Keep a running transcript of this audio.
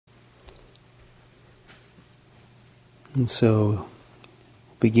And so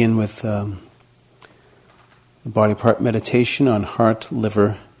begin with the body part meditation on heart,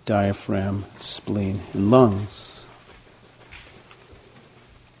 liver, diaphragm, spleen, and lungs.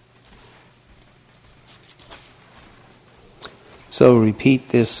 So repeat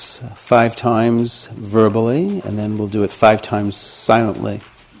this 5 times verbally, and then we'll do it 5 times silently.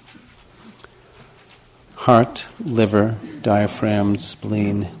 Heart, liver, diaphragm,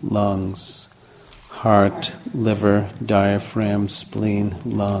 spleen, lungs. Heart, liver, diaphragm, spleen,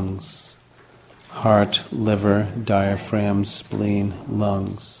 lungs. Heart, liver, diaphragm, spleen,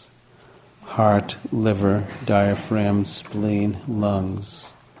 lungs. Heart, liver, diaphragm, spleen,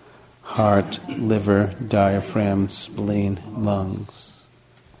 lungs. Heart, liver, diaphragm, spleen, lungs.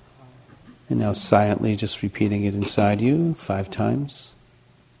 And now silently just repeating it inside you 5 times.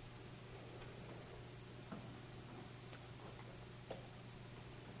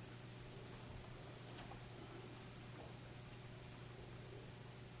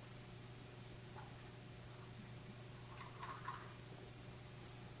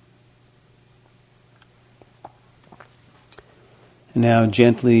 And now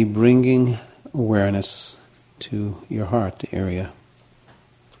gently bringing awareness to your heart area.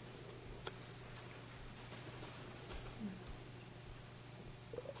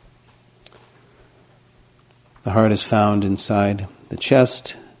 The heart is found inside the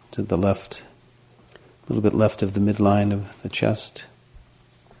chest, to the left, a little bit left of the midline of the chest.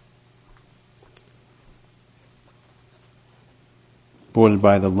 Bordered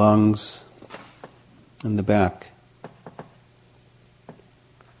by the lungs and the back.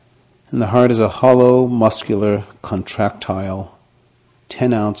 And the heart is a hollow, muscular, contractile,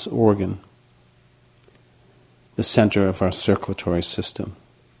 10-ounce organ, the center of our circulatory system.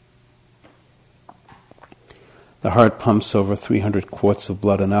 The heart pumps over 300 quarts of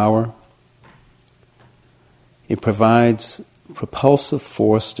blood an hour. It provides propulsive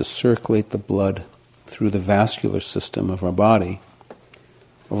force to circulate the blood through the vascular system of our body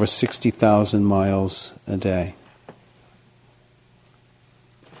over 60,000 miles a day.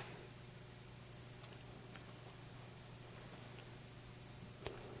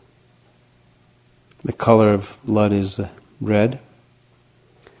 The color of blood is red.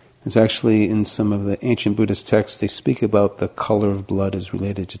 It's actually in some of the ancient Buddhist texts, they speak about the color of blood as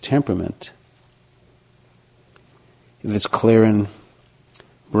related to temperament. If it's clear and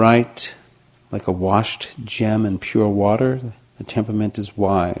bright, like a washed gem in pure water, the temperament is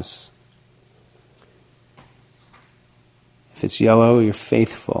wise. If it's yellow, you're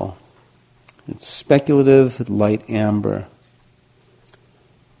faithful. It's speculative, light amber.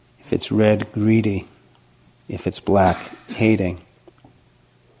 If it's red, greedy. If it's black, hating.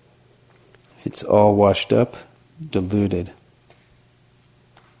 If it's all washed up, diluted.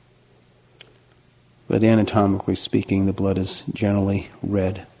 But anatomically speaking, the blood is generally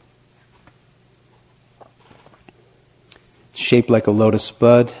red. It's shaped like a lotus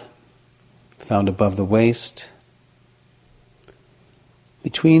bud, found above the waist.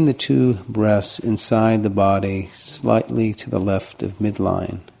 Between the 2 breasts inside the body, slightly to the left of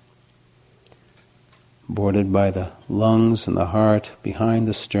midline. Bordered by the lungs and the heart, behind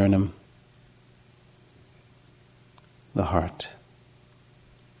the sternum, the heart.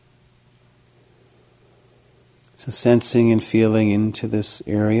 So sensing and feeling into this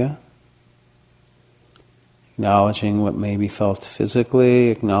area, acknowledging what may be felt physically,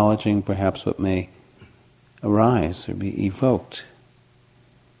 acknowledging perhaps what may arise or be evoked.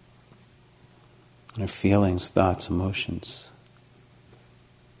 Our feelings, thoughts, emotions.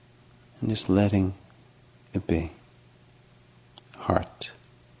 And just letting it be. Heart.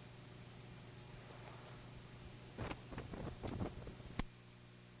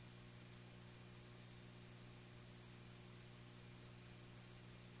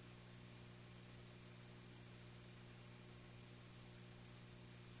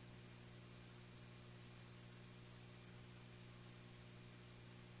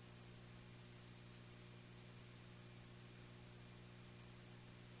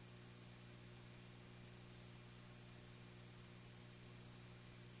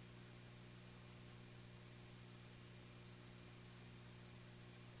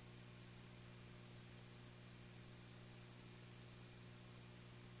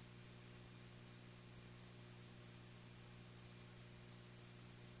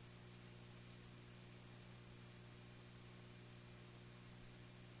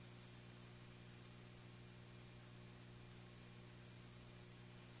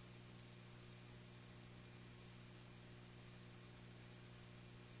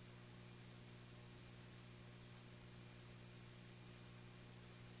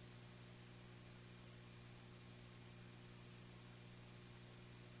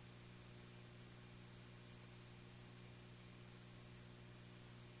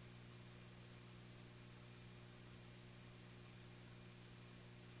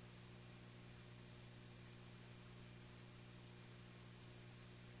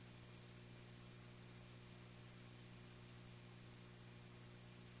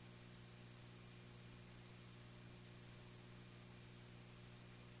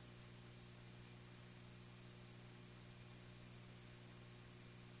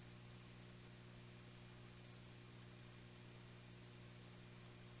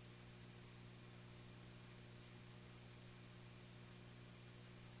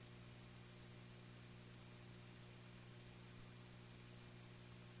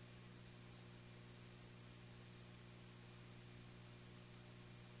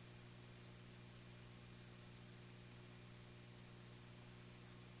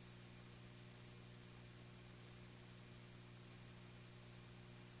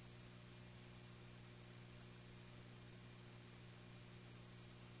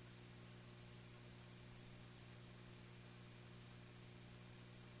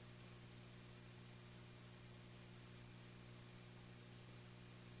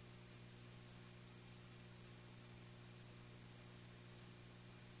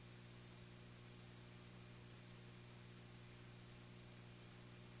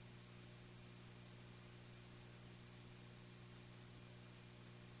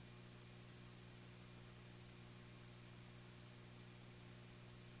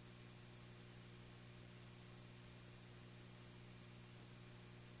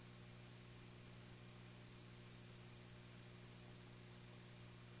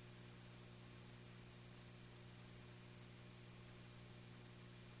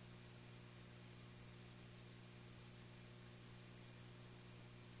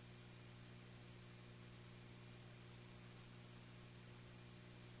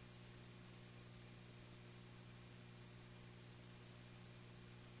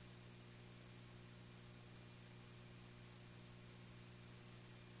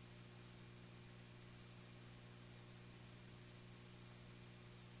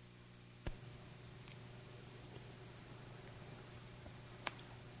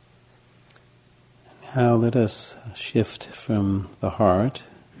 Now let us shift from the heart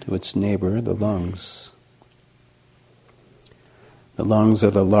to its neighbor, the lungs. The lungs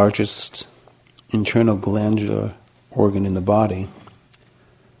are the largest internal glandular organ in the body,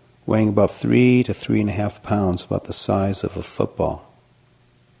 weighing about 3 to 3.5 pounds, about the size of a football.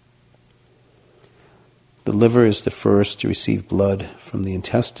 The liver is the first to receive blood from the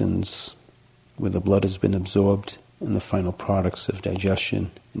intestines, where the blood has been absorbed in the final products of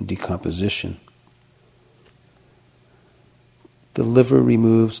digestion and decomposition. The liver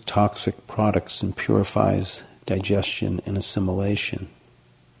removes toxic products and purifies digestion and assimilation.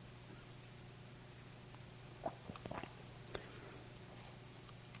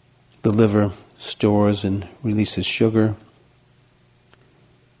 The liver stores and releases sugar.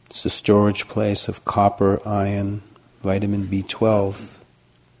 It's the storage place of copper, iron, vitamin B12,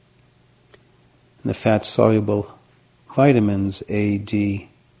 and the fat-soluble vitamins A, D,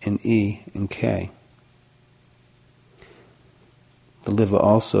 and E, and K. The liver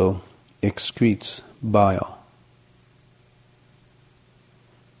also excretes bile.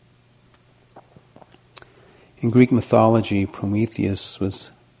 In Greek mythology, Prometheus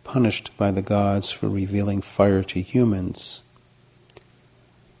was punished by the gods for revealing fire to humans.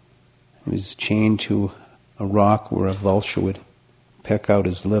 He was chained to a rock where a vulture would peck out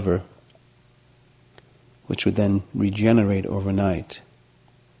his liver, which would then regenerate overnight.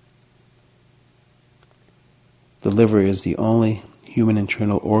 The liver is the only human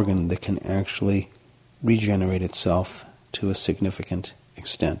internal organ that can actually regenerate itself to a significant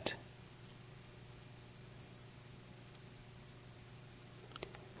extent.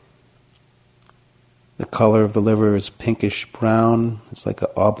 The color of the liver is pinkish brown. It's like an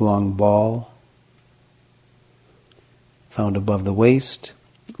oblong ball found above the waist,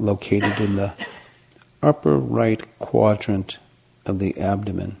 located in the upper right quadrant of the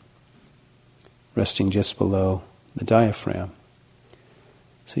abdomen, resting just below the diaphragm.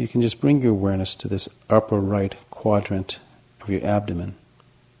 So you can just bring your awareness to this upper right quadrant of your abdomen.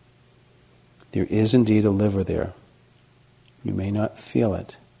 There is indeed a liver there. You may not feel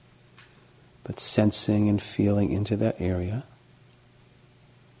it, but sensing and feeling into that area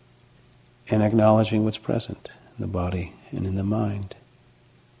and acknowledging what's present in the body and in the mind.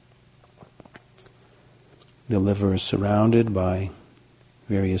 The liver is surrounded by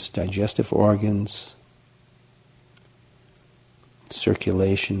various digestive organs,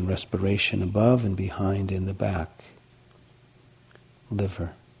 circulation, respiration above and behind in the back.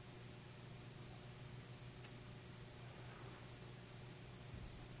 Liver.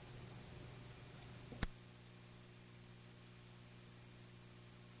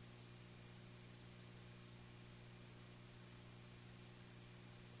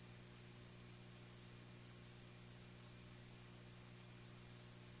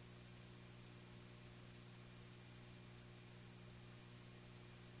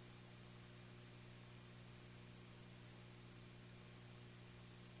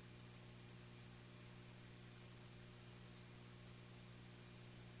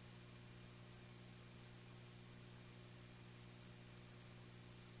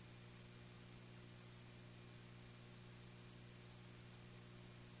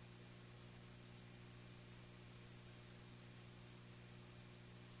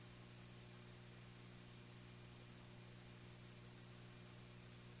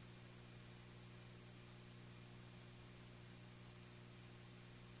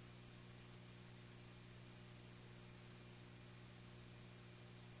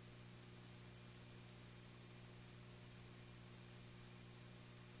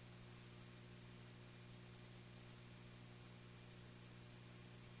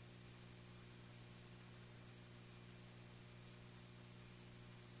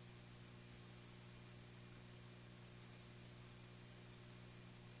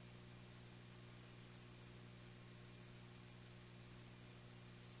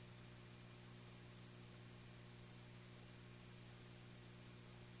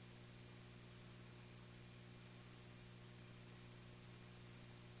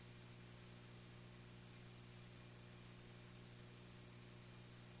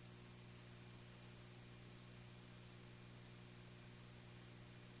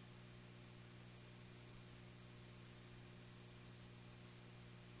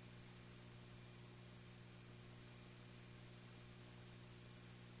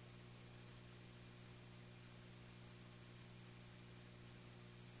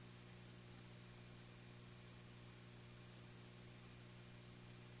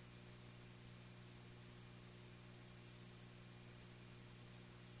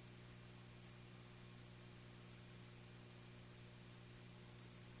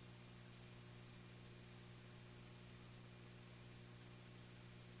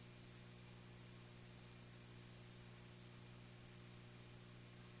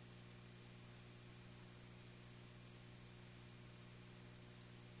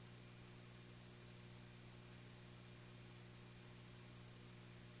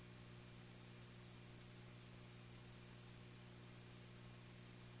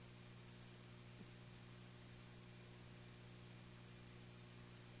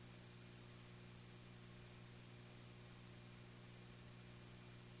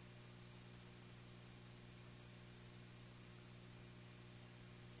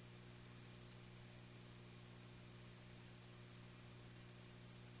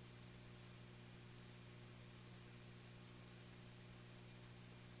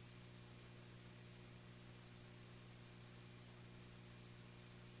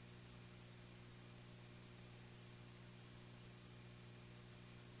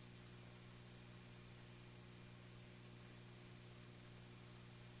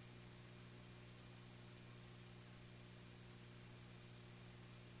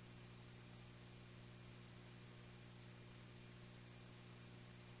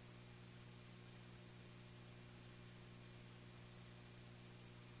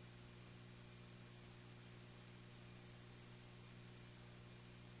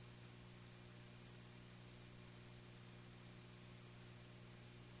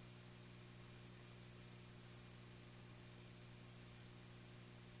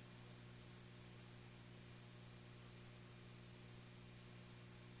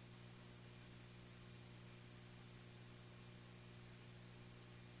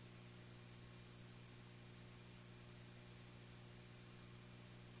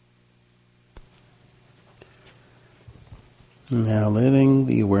 Now letting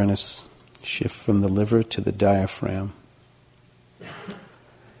the awareness shift from the liver to the diaphragm.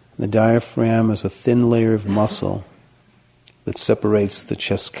 The diaphragm is a thin layer of muscle that separates the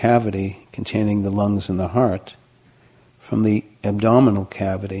chest cavity containing the lungs and the heart from the abdominal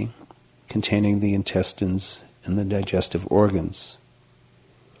cavity containing the intestines and the digestive organs.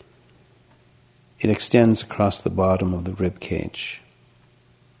 It extends across the bottom of the rib cage.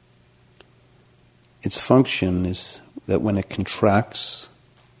 Its function is that when it contracts,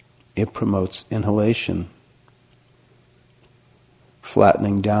 it promotes inhalation,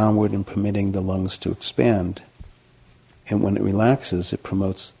 flattening downward and permitting the lungs to expand. And when it relaxes, it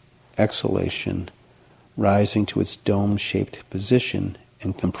promotes exhalation, rising to its dome-shaped position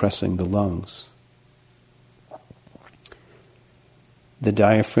and compressing the lungs. The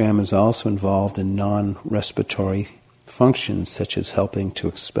diaphragm is also involved in non-respiratory functions such as helping to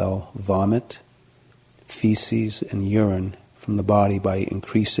expel vomit, feces, and urine from the body by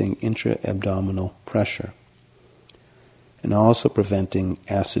increasing intra-abdominal pressure, and also preventing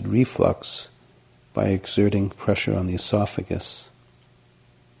acid reflux by exerting pressure on the esophagus.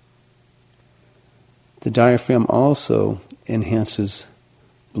 The diaphragm also enhances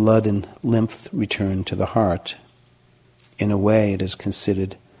blood and lymph return to the heart. In a way, it is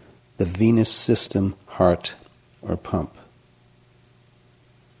considered the venous system heart or pump.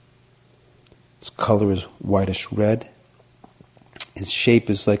 Its color is whitish red. Its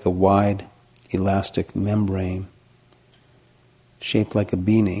shape is like a wide, elastic membrane, shaped like a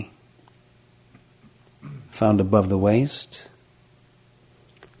beanie, found above the waist,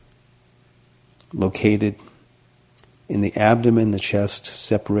 located in the abdomen, the chest,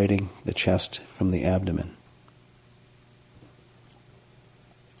 separating the chest from the abdomen.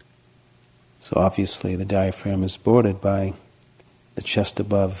 So obviously the diaphragm is bordered by the chest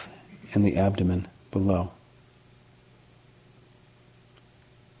above and the abdomen below.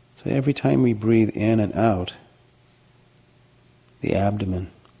 So every time we breathe in and out, the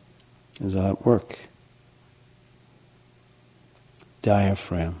abdomen is at work.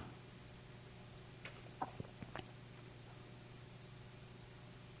 Diaphragm.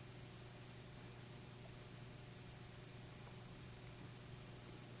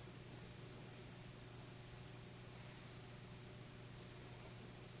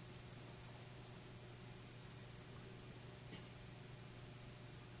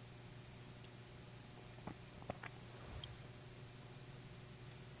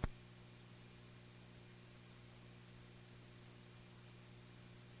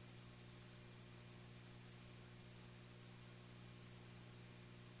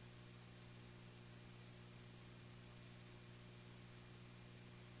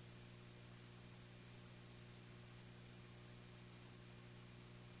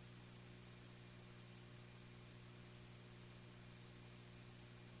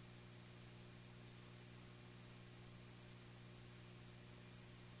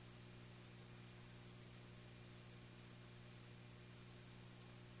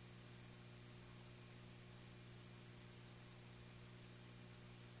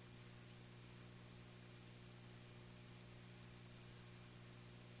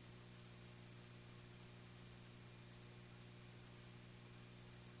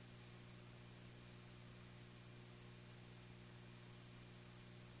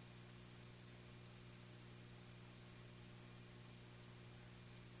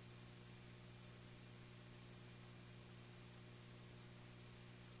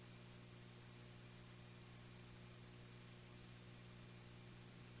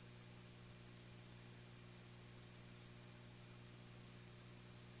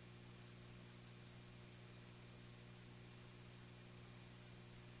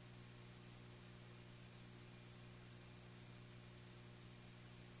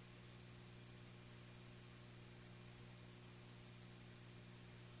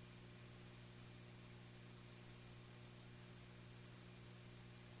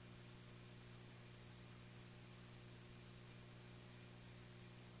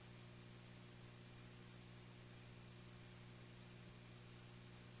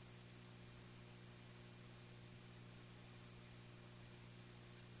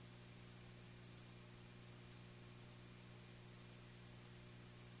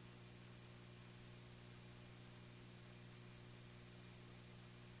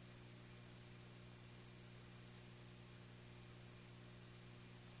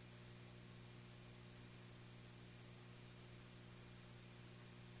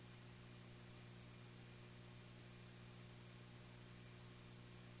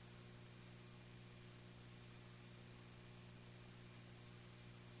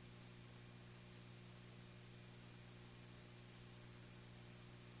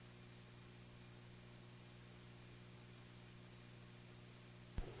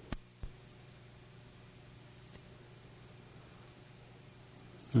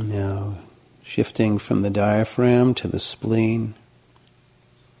 Now, shifting from the diaphragm to the spleen,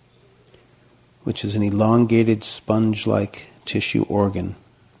 which is an elongated sponge-like tissue organ.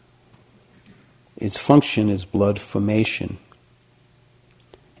 Its function is blood formation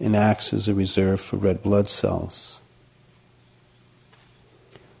and acts as a reserve for red blood cells.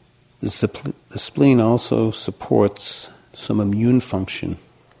 The spleen also supports some immune function.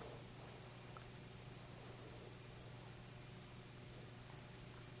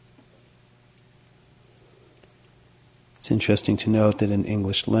 It's interesting to note that in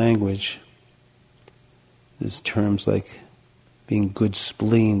English language, there's terms like being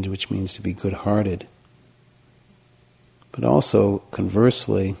good-spleened, which means to be good-hearted. But also,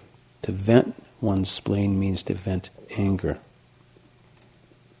 conversely, to vent one's spleen means to vent anger.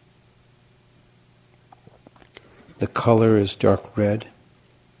 The color is dark red.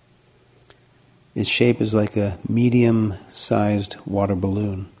 Its shape is like a medium-sized water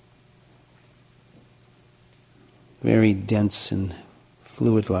balloon. Very dense and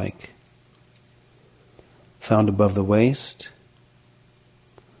fluid-like. Found above the waist,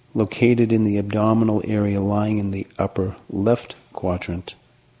 located in the abdominal area lying in the upper left quadrant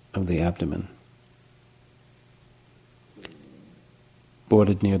of the abdomen.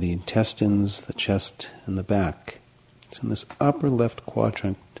 Bordered near the intestines, the chest, and the back. So in this upper left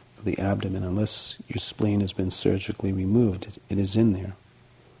quadrant of the abdomen, unless your spleen has been surgically removed, it is in there.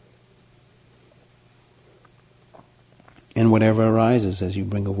 And whatever arises as you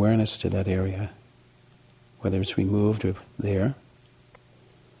bring awareness to that area, whether it's removed or there,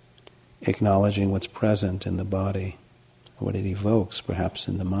 acknowledging what's present in the body, or what it evokes, perhaps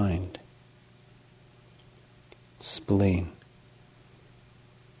in the mind. Spleen.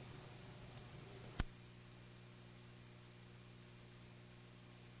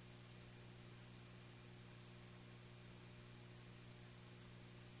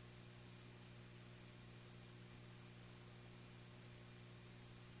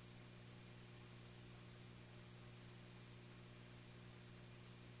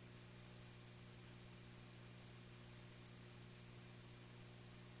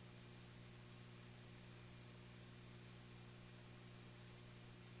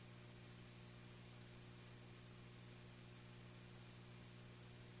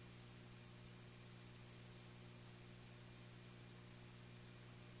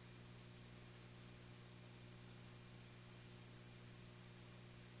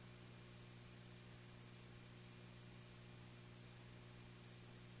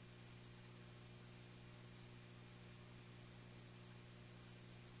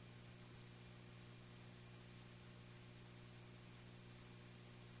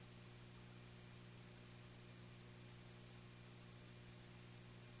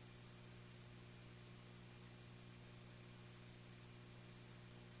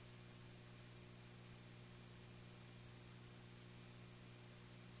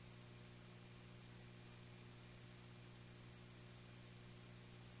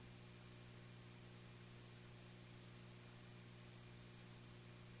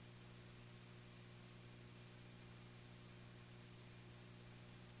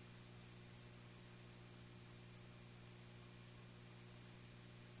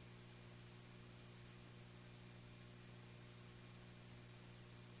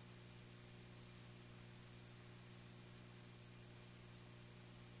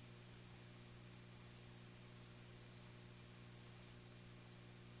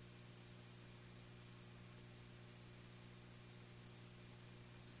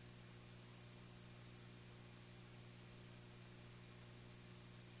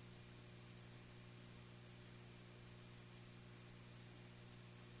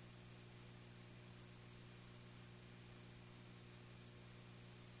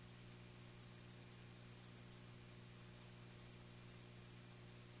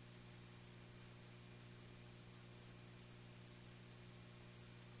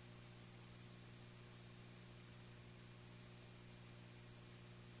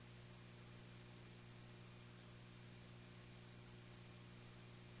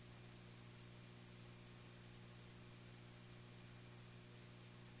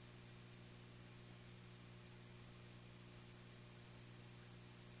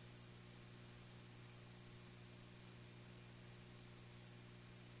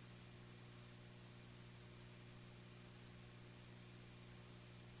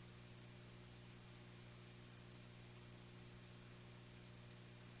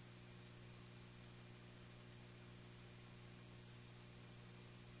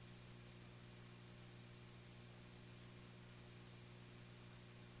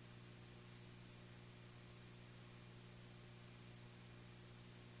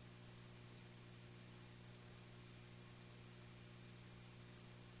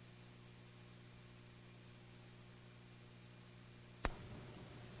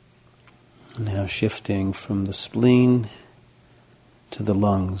 Now shifting from the spleen to the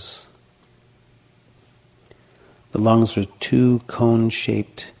lungs. The lungs are two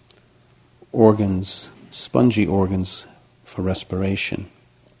cone-shaped organs, spongy organs for respiration.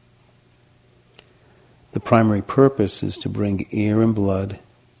 The primary purpose is to bring air and blood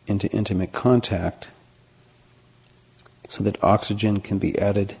into intimate contact so that oxygen can be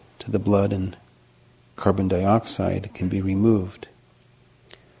added to the blood and carbon dioxide can be removed.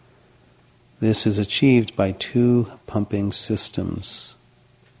 This is achieved by two pumping systems,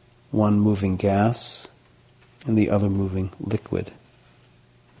 one moving gas and the other moving liquid.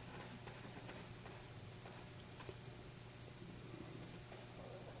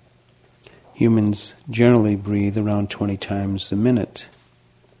 Humans generally breathe around 20 times a minute.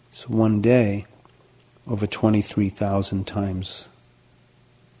 So one day, over 23,000 times.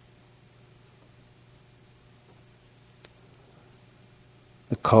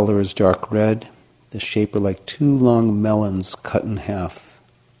 The color is dark red. The shape are like two long melons cut in half.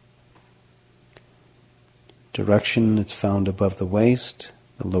 Direction is found above the waist,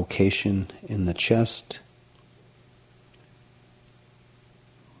 the location in the chest,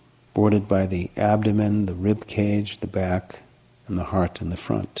 bordered by the abdomen, the rib cage, the back, and the heart in the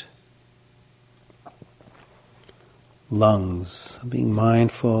front. Lungs, being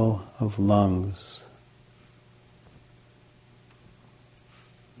mindful of lungs.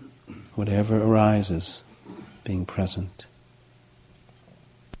 Whatever arises, being present.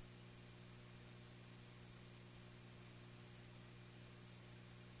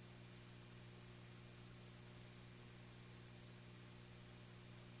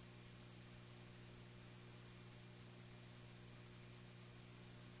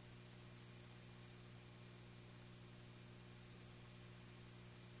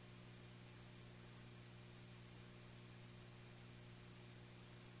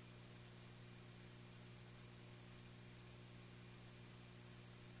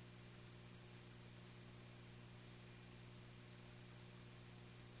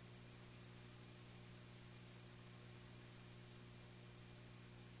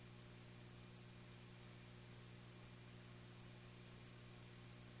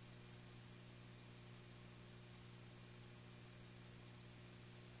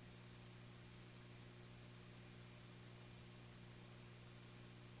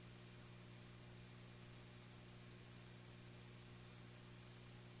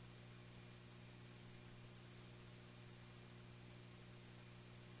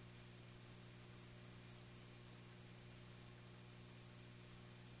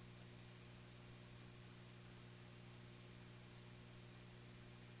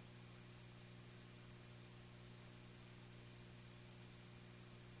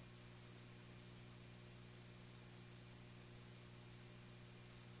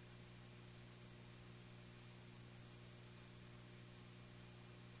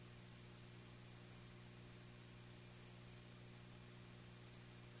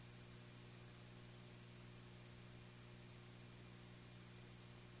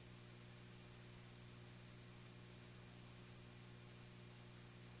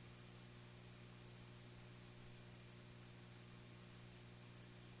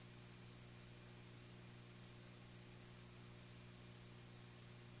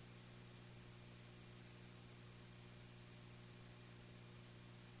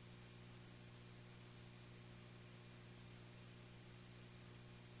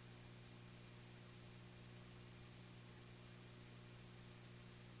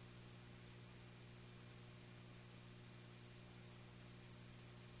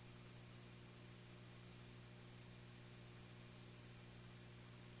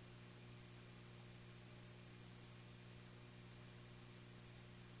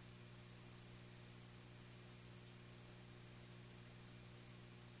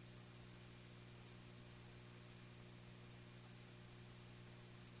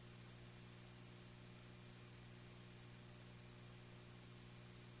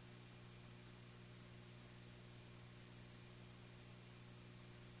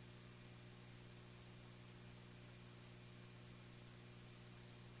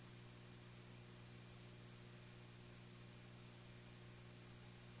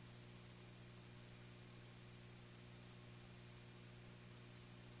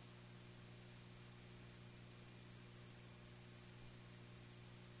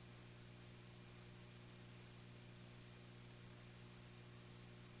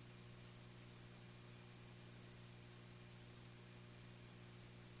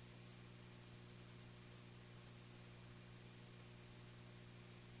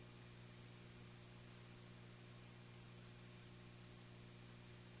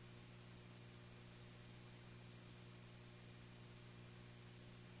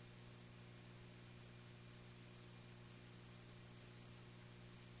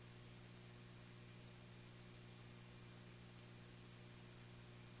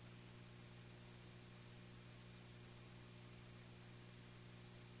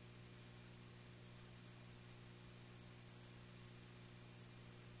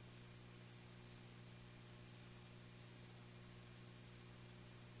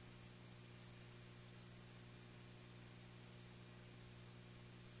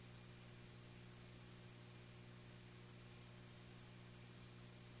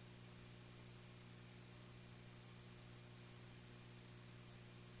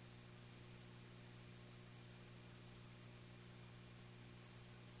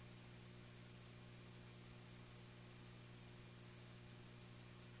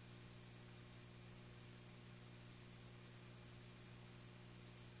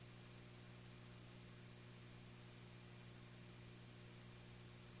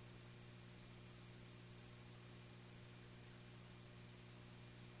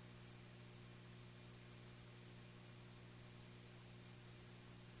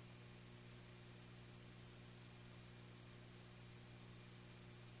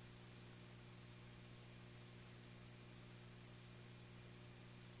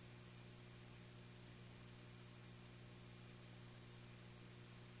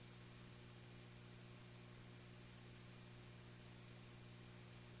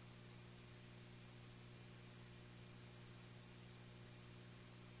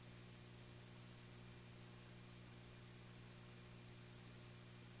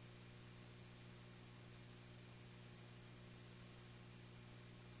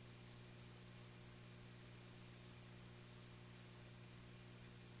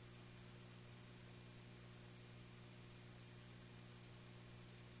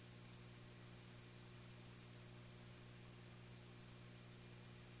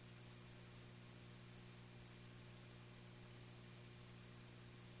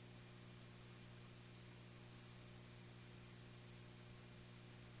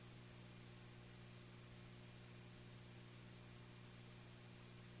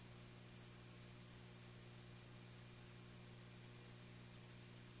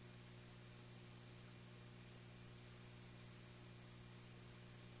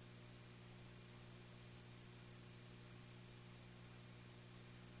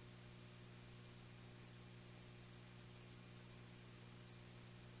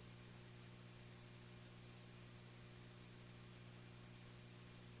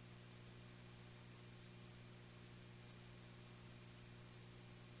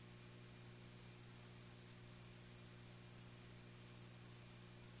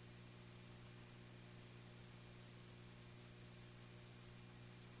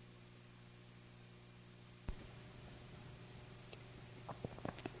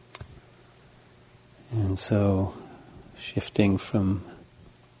 And so, shifting from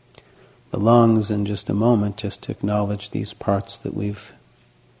the lungs in just a moment, just to acknowledge these parts that we've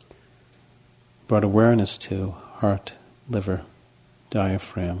brought awareness to: heart, liver,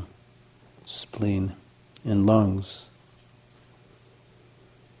 diaphragm, spleen, and lungs.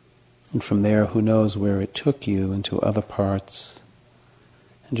 And from there, who knows where it took you into other parts.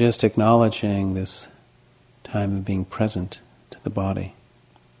 And just acknowledging this time of being present to the body,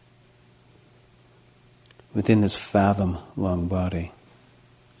 within this fathom-long body.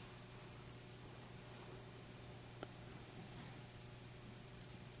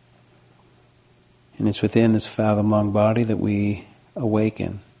 And it's within this fathom-long body that we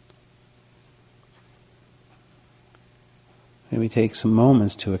awaken. Maybe take some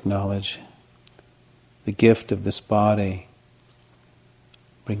moments to acknowledge the gift of this body,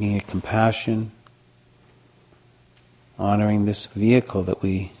 bringing it compassion, honoring this vehicle that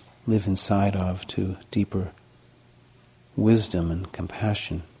we live inside of to deeper wisdom and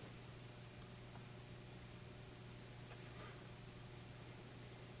compassion.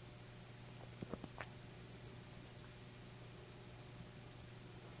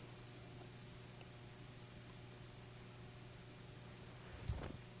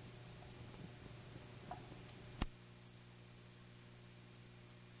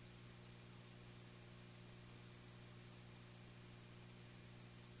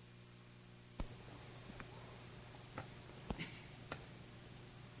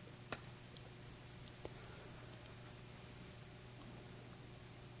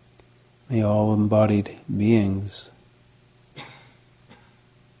 May all embodied beings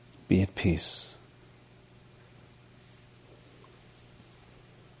be at peace.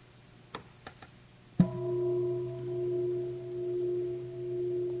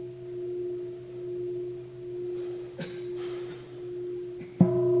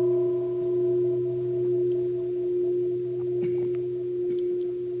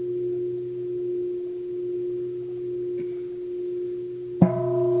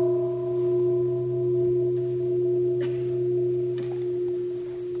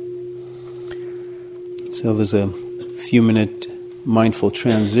 So there's a few-minute mindful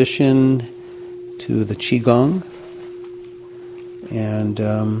transition to the Qigong.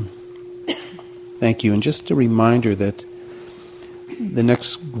 And thank you. And just a reminder that the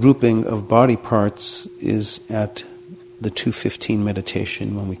next grouping of body parts is at the 2:15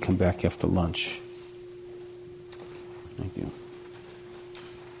 meditation when we come back after lunch. Thank you.